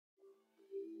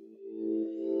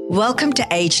Welcome to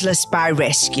Ageless by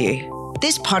Rescue.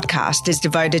 This podcast is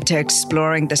devoted to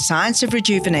exploring the science of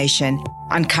rejuvenation,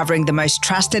 uncovering the most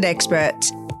trusted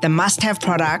experts, the must-have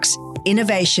products,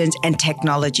 innovations, and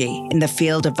technology in the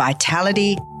field of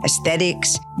vitality,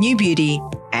 aesthetics, new beauty,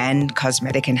 and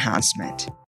cosmetic enhancement.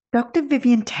 Dr.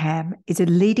 Vivian Tam is a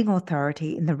leading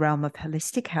authority in the realm of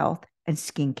holistic health and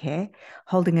skincare,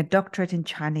 holding a doctorate in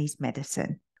Chinese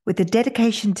medicine. With a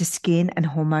dedication to skin and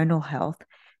hormonal health,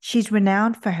 she's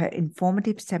renowned for her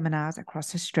informative seminars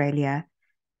across Australia,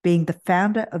 being the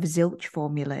founder of Zilch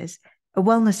Formulas, a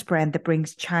wellness brand that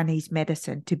brings Chinese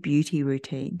medicine to beauty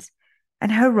routines,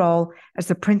 and her role as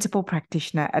the principal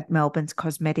practitioner at Melbourne's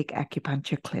Cosmetic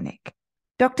Acupuncture Clinic.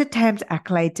 Dr. Tam's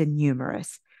accolades are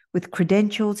numerous, with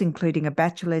credentials including a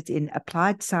bachelor's in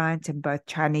applied science in both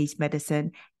Chinese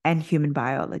medicine and human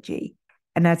biology,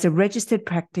 and as a registered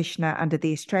practitioner under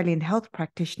the Australian Health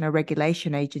Practitioner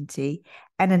Regulation Agency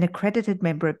and an accredited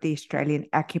member of the Australian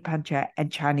Acupuncture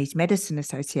and Chinese Medicine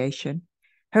Association,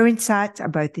 her insights are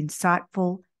both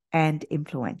insightful and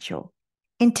influential.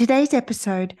 In today's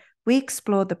episode, we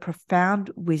explore the profound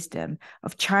wisdom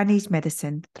of Chinese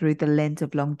medicine through the lens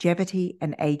of longevity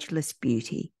and ageless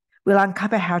beauty. We'll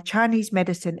uncover how Chinese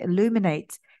medicine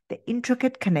illuminates the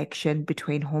intricate connection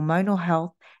between hormonal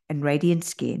health and radiant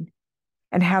skin,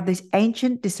 and how this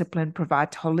ancient discipline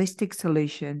provides holistic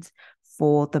solutions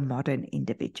for the modern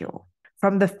individual.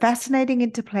 From the fascinating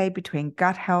interplay between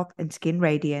gut health and skin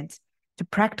radiance to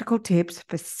practical tips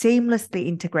for seamlessly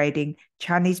integrating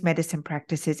Chinese medicine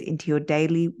practices into your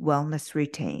daily wellness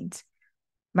routines.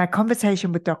 My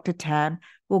conversation with Dr. Tam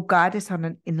will guide us on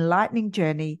an enlightening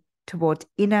journey towards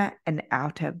inner and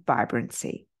outer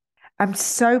vibrancy. I'm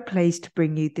so pleased to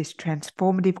bring you this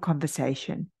transformative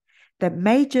conversation that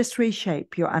may just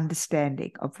reshape your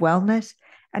understanding of wellness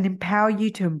and empower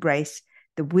you to embrace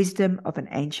the wisdom of an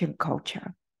ancient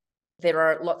culture. There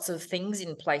are lots of things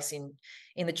in place in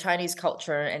the Chinese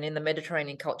culture and in the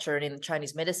Mediterranean culture and in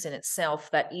Chinese medicine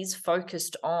itself that is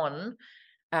focused on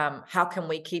how can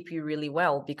we keep you really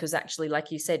well? Because actually,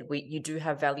 like you said, you do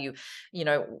have value. You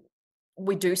know,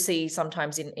 we do see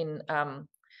sometimes in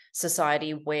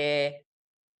society where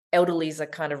elderlies are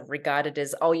kind of regarded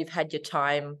as, oh, you've had your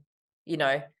time, you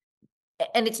know,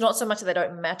 and it's not so much that they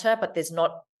don't matter, but there's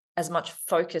not as much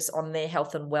focus on their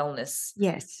health and wellness.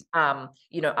 Yes.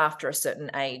 You know, after a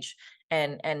certain age.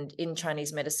 And in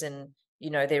Chinese medicine, you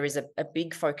know, there is a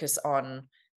big focus on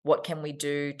what can we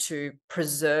do to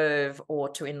preserve or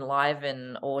to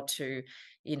enliven or to,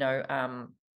 you know,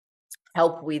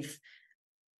 help with,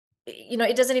 you know,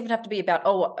 it doesn't even have to be about,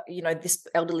 oh, you know, this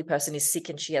elderly person is sick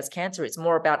and she has cancer. It's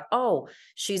more about, oh,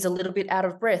 she's a little bit out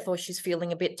of breath, or she's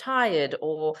feeling a bit tired,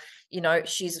 or, you know,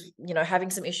 she's, you know, having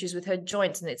some issues with her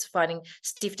joints and it's finding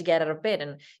stiff to get out of bed.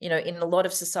 And, you know, in a lot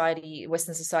of society,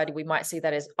 Western society, we might see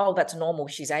that as, oh, that's normal,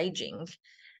 she's aging.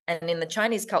 And in the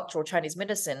Chinese culture or Chinese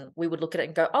medicine, we would look at it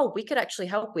and go, oh, we could actually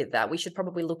help with that. We should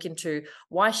probably look into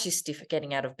why she's stiff at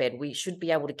getting out of bed. We should be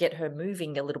able to get her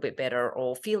moving a little bit better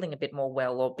or feeling a bit more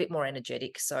well or a bit more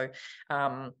energetic. So,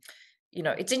 you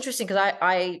know, it's interesting because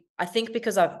I think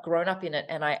because I've grown up in it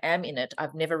and I am in it,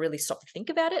 I've never really stopped to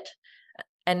think about it.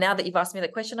 And now that you've asked me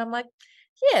that question, I'm like,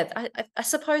 yeah, I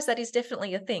suppose that is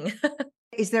definitely a thing.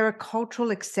 Is there a cultural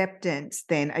acceptance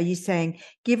then? Are you saying,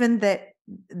 given that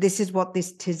this is what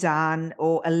this tisane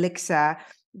or elixir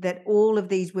that all of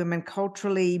these women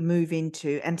culturally move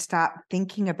into and start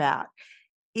thinking about,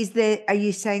 are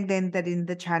you saying then that in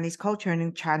the Chinese culture and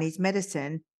in Chinese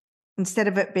medicine, instead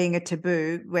of it being a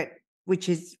taboo, which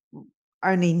is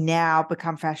only now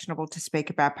become fashionable to speak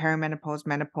about perimenopause,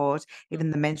 menopause,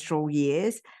 even the menstrual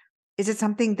years, is it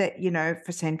something that, you know,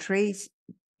 for centuries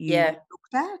you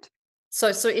looked at? So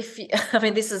if I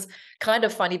mean, this is kind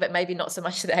of funny, but maybe not so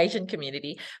much to the Asian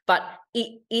community, but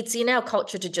it's in our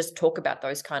culture to just talk about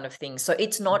those kind of things. So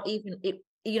it's not even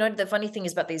you know, the funny thing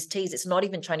is about these teas, it's not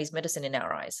even Chinese medicine in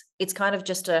our eyes. It's kind of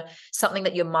just something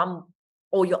that your mum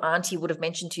or your auntie would have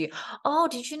mentioned to you. Oh,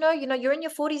 did you know, you're in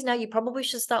your 40s now, you probably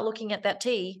should start looking at that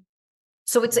tea.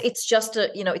 So it's just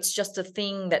a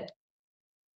thing that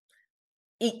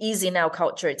it is in our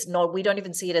culture. It's not, we don't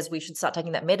even see it as we should start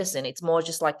taking that medicine. It's more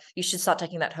just like, you should start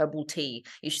taking that herbal tea.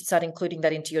 You should start including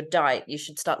that into your diet. You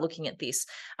should start looking at this.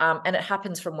 And it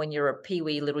happens from when you're a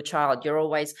peewee little child. You're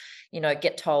always, you know,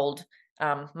 get told,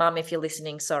 Mum, if you're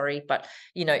listening, sorry, but,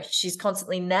 you know, she's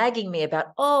constantly nagging me about,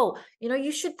 oh, you know,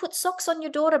 you should put socks on your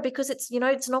daughter because it's, you know,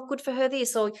 it's not good for her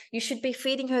this, or you should be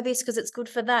feeding her this because it's good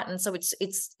for that. And so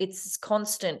it's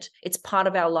constant. It's part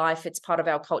of our life. It's part of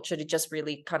our culture to just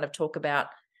really kind of talk about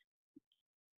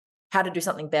how to do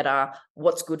something better,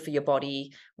 what's good for your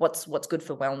body, what's good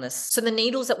for wellness. So the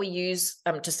needles that we use,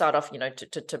 to start off,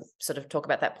 to sort of talk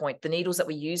about that point, the needles that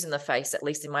we use in the face, at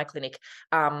least in my clinic,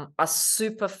 are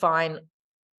super fine,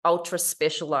 ultra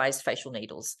specialized facial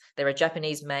needles. They're a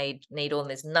Japanese made needle and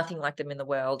there's nothing like them in the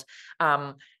world.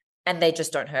 And they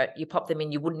just don't hurt. You pop them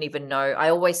in, you wouldn't even know. I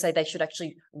always say they should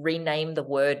actually rename the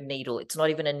word needle. It's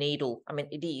not even a needle. I mean,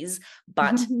 it is,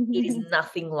 but it is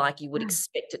nothing like you would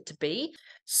expect it to be.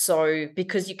 So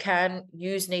because you can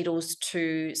use needles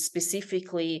to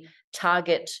specifically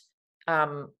target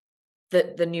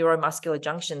the neuromuscular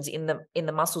junctions in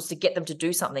the muscles to get them to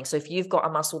do something. So if you've got a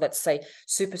muscle that's, say,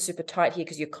 super, super tight here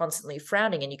because you're constantly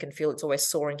frowning and you can feel it's always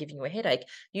sore and giving you a headache,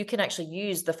 you can actually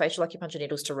use the facial acupuncture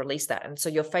needles to release that. And so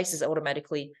your face is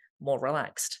automatically more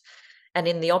relaxed. And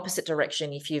in the opposite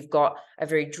direction, if you've got a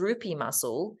very droopy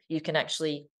muscle, you can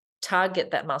actually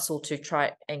target that muscle to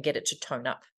try and get it to tone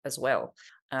up as well.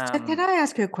 So can I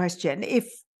ask you a question?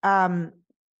 If I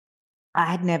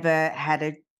had never had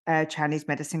a Chinese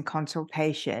medicine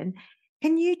consultation,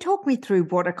 can you talk me through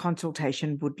what a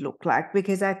consultation would look like?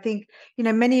 Because I think,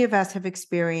 many of us have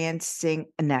experienced seeing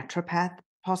a naturopath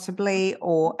possibly,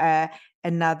 or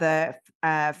another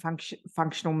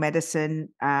functional medicine.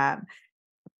 It's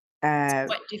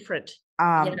quite different.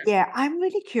 Yeah. Yeah, I'm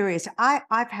really curious.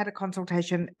 I've had a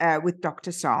consultation with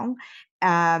Dr. Song.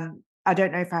 I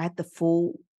don't know if I had the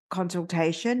full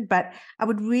consultation, but I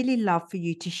would really love for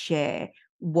you to share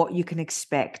what you can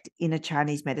expect in a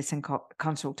Chinese medicine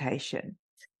consultation.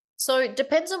 So it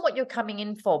depends on what you're coming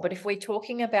in for, but if we're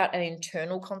talking about an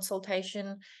internal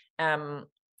consultation,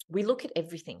 we look at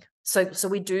everything. So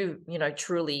we do,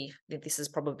 truly, this has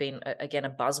probably been again a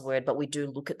buzzword, but we do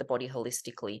look at the body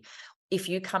holistically. If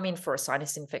you come in for a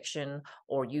sinus infection,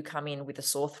 or you come in with a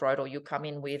sore throat, or you come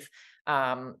in with,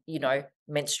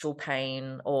 menstrual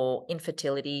pain or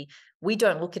infertility, we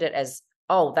don't look at it as,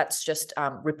 oh, that's just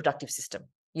reproductive system.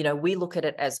 We look at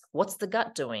it as, what's the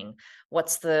gut doing?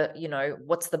 What's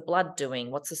the blood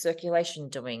doing? What's the circulation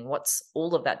doing? What's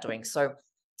all of that doing? So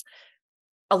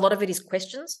a lot of it is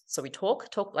questions. So we talk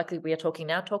like we are talking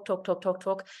now,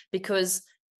 talk, because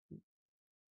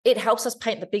it helps us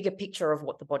paint the bigger picture of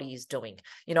what the body is doing.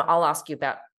 I'll ask you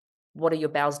about, what are your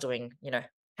bowels doing?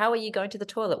 How are you going to the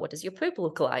toilet? What does your poop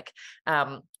look like?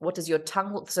 What does your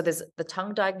tongue look? So there's the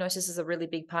tongue diagnosis is a really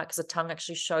big part, because the tongue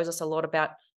actually shows us a lot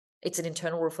about, it's an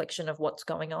internal reflection of what's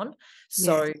going on.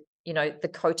 So, Yes. The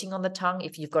coating on the tongue,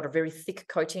 if you've got a very thick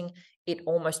coating, it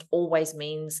almost always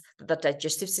means that the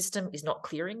digestive system is not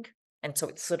clearing. And so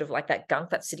it's sort of like that gunk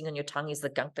that's sitting on your tongue is the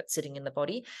gunk that's sitting in the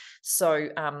body. So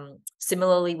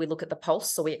similarly, we look at the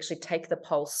pulse. So we actually take the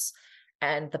pulse,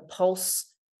 and the pulse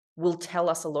will tell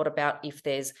us a lot about if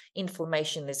there's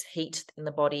inflammation, there's heat in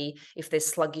the body, if there's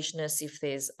sluggishness, if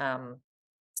there's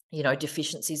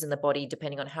deficiencies in the body,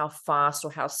 depending on how fast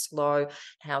or how slow,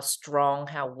 how strong,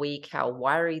 how weak, how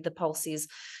wiry the pulse is.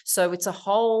 So it's a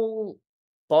whole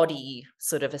body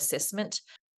sort of assessment.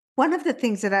 One of the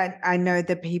things that I know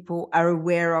that people are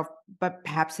aware of, but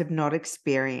perhaps have not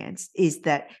experienced, is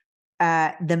that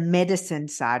the medicine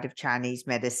side of Chinese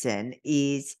medicine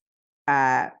is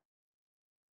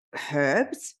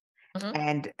herbs. Mhm.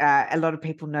 And a lot of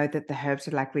people know that the herbs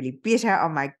are like really bitter. Oh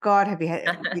my God, have you had,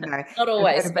 Not have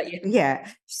always, heard but about,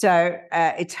 yeah. So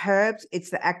it's herbs, it's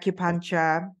the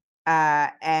acupuncture,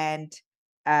 and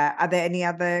are there any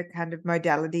other kind of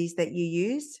modalities that you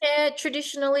use? Yeah,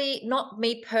 traditionally, not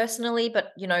me personally,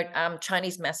 but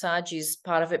Chinese massage is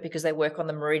part of it, because they work on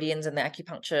the meridians and the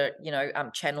acupuncture,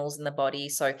 channels in the body.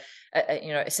 So,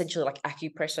 essentially like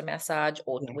acupressure massage,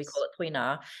 or we Yes. call it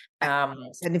tuina.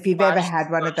 Yes. And if you've Gua ever sha,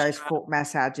 had one gua of those sha. foot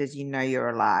massages, you're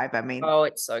alive. I mean, Oh,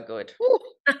 it's so good. woo,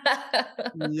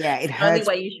 yeah, It's it the only hurts.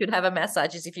 way you should have a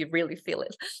massage is if you really feel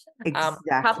it. Cupping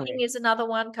Exactly. is another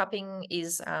one. Cupping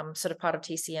is sort of part of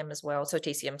TCM as well. So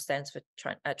TCM stands for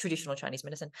traditional Chinese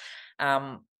medicine.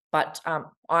 But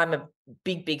I'm a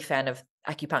big fan of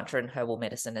acupuncture and herbal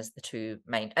medicine as the two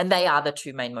main, and they are the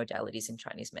two main modalities in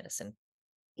Chinese medicine.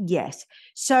 Yes.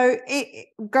 So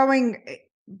going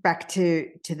back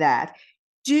to that,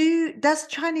 does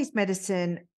Chinese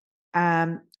medicine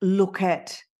look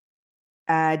at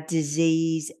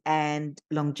disease and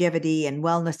longevity and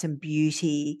wellness and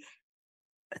beauty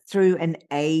through an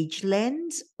age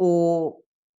lens, or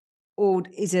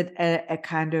is it a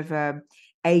kind of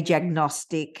age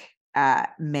agnostic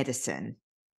medicine,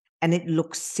 and it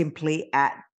looks simply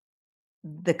at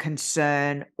the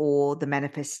concern or the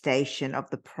manifestation of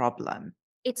the problem?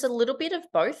 It's a little bit of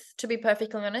both, to be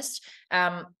perfectly honest.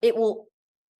 It will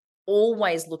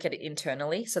always look at it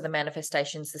internally. So the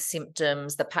manifestations, the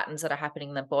symptoms, the patterns that are happening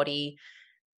in the body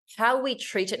How we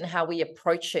treat it and how we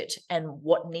approach it and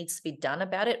what needs to be done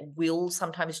about it will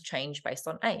sometimes change based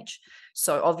on age.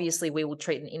 So obviously we will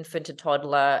treat an infant, a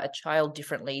toddler, a child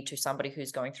differently to somebody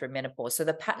who's going through menopause. So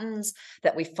the patterns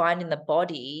that we find in the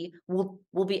body will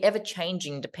be ever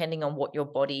changing depending on what your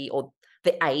body or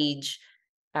the age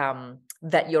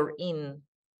that you're in.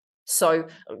 So,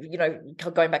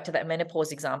 going back to that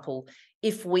menopause example,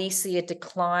 if we see a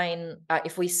decline,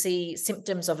 if we see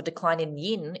symptoms of a decline in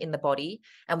yin in the body,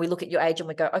 and we look at your age and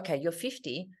we go, okay, you're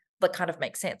 50, that kind of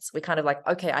makes sense. We kind of like,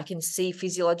 okay, I can see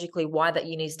physiologically why that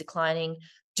yin is declining.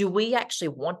 Do we actually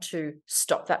want to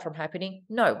stop that from happening?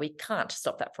 No, we can't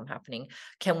stop that from happening.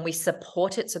 Can we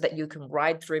support it so that you can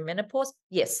ride through menopause?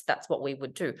 Yes, that's what we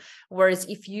would do. Whereas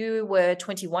if you were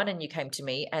 21 and you came to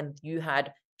me and you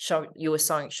were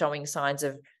showing signs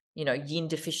of, yin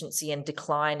deficiency and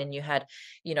decline, and you had,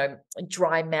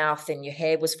 dry mouth and your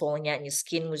hair was falling out and your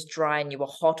skin was dry and you were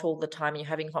hot all the time and you're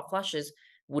having hot flushes,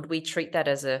 would we treat that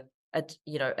as a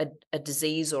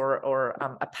disease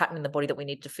or a pattern in the body that we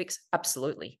need to fix?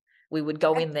 Absolutely. We would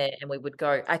go in there and we would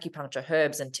go acupuncture,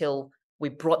 herbs until we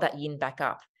brought that yin back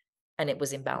up and it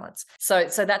was in balance. So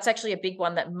that's actually a big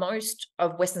one that most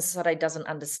of Western society doesn't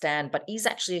understand, but is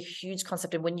actually a huge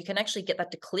concept. And when you can actually get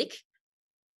that to click,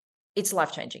 it's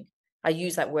life-changing. I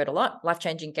use that word a lot,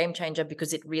 life-changing, game changer,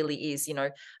 because it really is.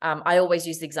 I always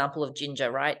use the example of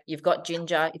ginger, right? You've got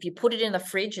ginger. If you put it in the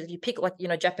fridge, if you pick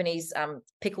Japanese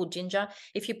pickled ginger,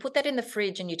 if you put that in the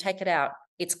fridge and you take it out,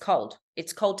 it's cold.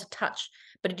 It's cold to touch,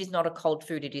 but it is not a cold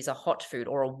food. It is a hot food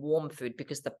or a warm food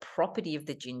because the property of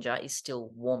the ginger is still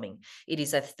warming. It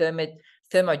is a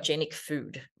thermogenic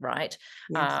food, right?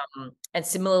 Yes. And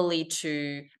similarly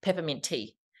to peppermint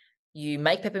tea. You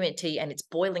make peppermint tea and it's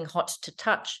boiling hot to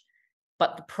touch,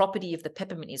 but the property of the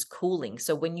peppermint is cooling.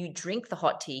 So when you drink the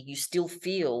hot tea, you still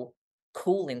feel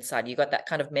cool inside. You got that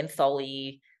kind of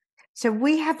menthol-y. So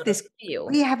we have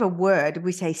a word,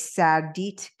 we say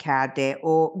sardit karde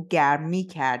or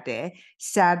garmi karde.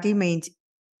 Sardi means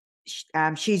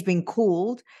she's been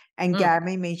cooled and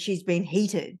garmi means she's been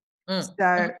heated.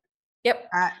 So yep.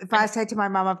 If I say to my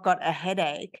mum, I've got a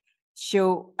headache,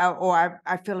 she'll, or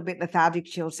I feel a bit lethargic,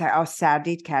 she'll say, oh,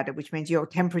 sardit karde, which means your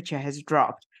temperature has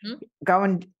dropped. Go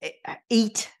and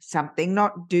eat something,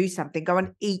 not do something. Go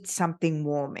and eat something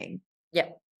warming.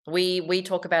 Yeah. We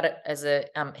talk about it as a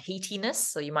heatiness.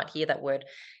 So you might hear that word.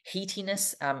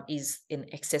 Heatiness is in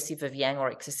excessive of yang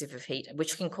or excessive of heat,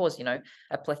 which can cause, a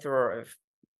plethora of,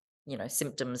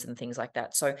 symptoms and things like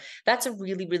that. So that's a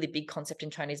really, really big concept in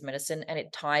Chinese medicine, and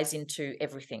it ties into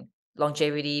everything: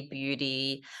 longevity,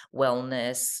 beauty,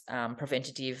 wellness,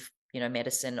 preventative,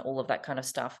 medicine, all of that kind of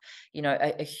stuff.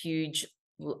 A huge,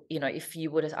 if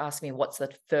you were to ask me what's the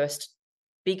first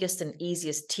biggest and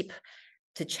easiest tip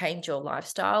to change your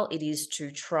lifestyle, it is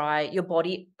to try. Your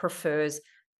body prefers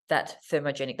that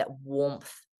thermogenic, that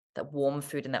warmth, that warm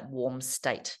food and that warm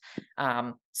state.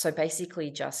 So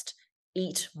basically just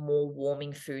eat more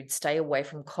warming food, stay away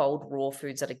from cold raw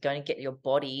foods that are going to get your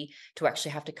body to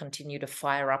actually have to continue to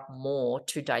fire up more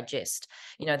to digest.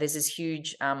 There's this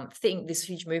huge this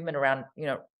huge movement around,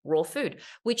 raw food,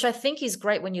 which I think is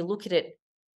great when you look at it.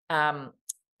 But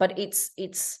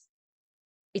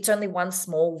it's only one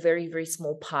small, very, very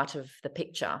small part of the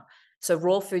picture. So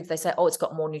raw foods, they say, oh, it's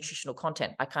got more nutritional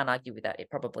content. I can't argue with that. It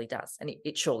probably does. And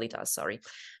it surely does,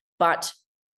 But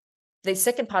the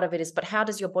second part of it is, but how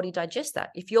does your body digest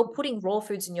that? If you're putting raw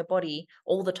foods in your body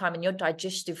all the time and your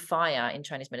digestive fire, in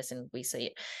Chinese medicine, we see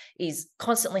it, is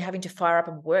constantly having to fire up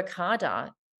and work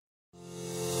harder.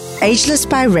 Ageless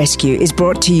by Rescue is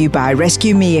brought to you by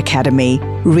Rescue Me Academy,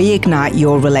 Reignite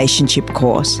Your Relationship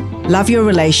course. Love your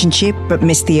relationship but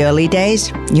miss the early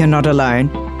days? You're not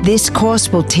alone. This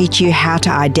course will teach you how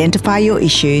to identify your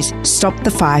issues, stop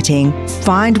the fighting,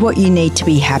 find what you need to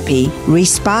be happy,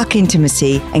 re-spark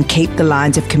intimacy, and keep the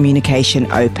lines of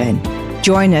communication open.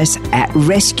 Join us at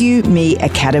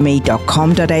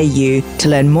rescuemeacademy.com.au to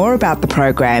learn more about the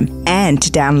program and to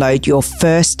download your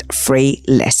first free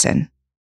lesson.